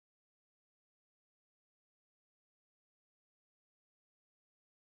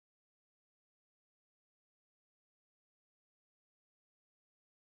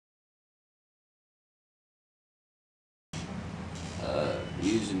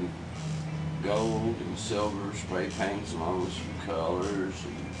some gold and silver spray paints along with some colors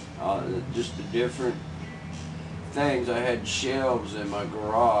and just the different things. I had shelves in my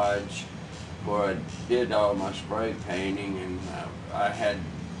garage where I did all my spray painting, and I had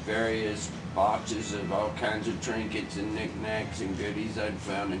various boxes of all kinds of trinkets and knickknacks and goodies I'd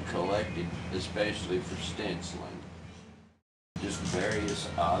found and collected, especially for stenciling. Just various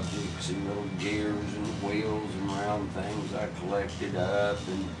objects and little gears and wheels and round things I collected up,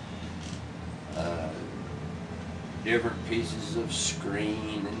 and different pieces of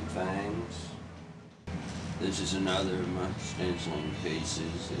screen and things. This is another of my stenciling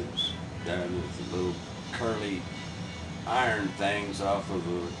pieces. It was done with little curly iron things off of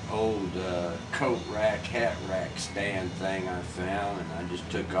an old coat rack, hat rack stand thing I found, and I just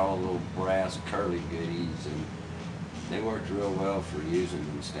took all the little brass curly goodies, and they worked real well for using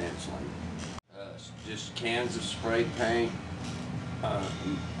in stenciling. Just cans of spray paint.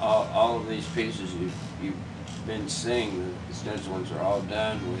 All of these pieces you've been seeing, the stencilings are all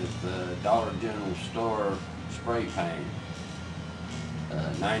done with Dollar General store spray paint.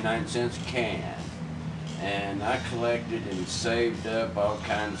 99 cents a can. And I collected and saved up all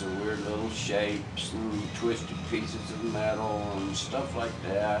kinds of weird little shapes and twisted pieces of metal and stuff like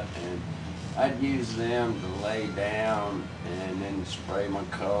that, and I'd use them to lay down and then spray my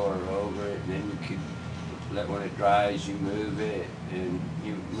color over it, and then you could when it dries you move it and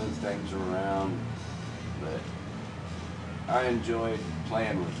you move things around. But I enjoyed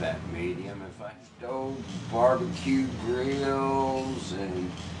playing with that medium. If I stole barbecue grills and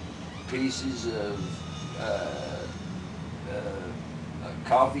pieces of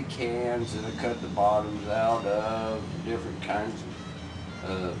coffee cans that I cut the bottoms out of, different kinds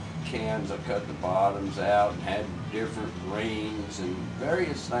of cans I cut the bottoms out, and had different rings and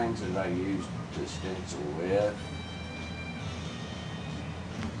various things that I used to stencil with.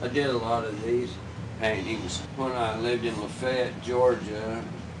 I did a lot of these paintings when I lived in Lafayette, Georgia,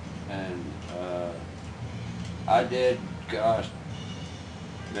 and I did, gosh,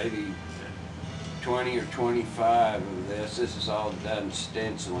 maybe 20 or 25 of this. This is all done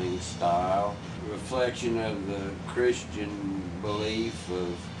stenciling style. Reflection of the Christian belief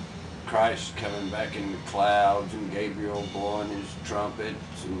of Christ coming back in the clouds and Gabriel blowing his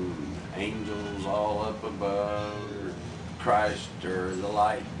trumpets and angels all up above, or Christ or the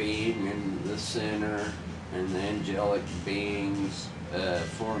light being in the center, and the angelic beings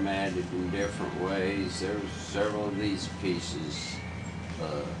formatted in different ways. There were several of these pieces.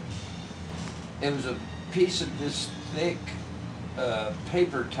 It was a piece of this thick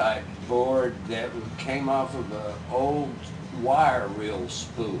paper type board that came off of an old wire reel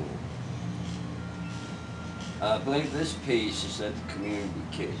spool. I believe this piece is at the community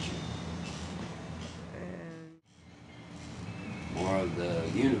kitchen. More of the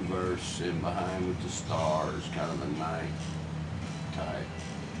universe in behind with the stars, kind of a night type,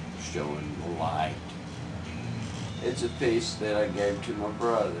 showing the light. It's a piece that I gave to my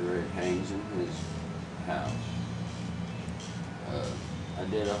brother. It hangs in his house. I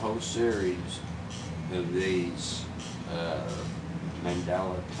did a whole series of these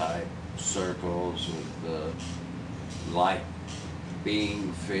mandala type circles with the light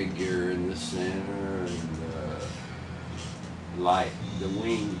being figure in the center, and the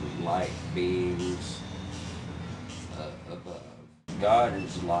winged light beings above. God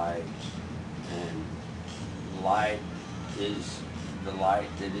is light, and light is the light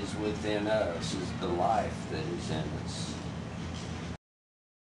that is within us, is the life that is in us.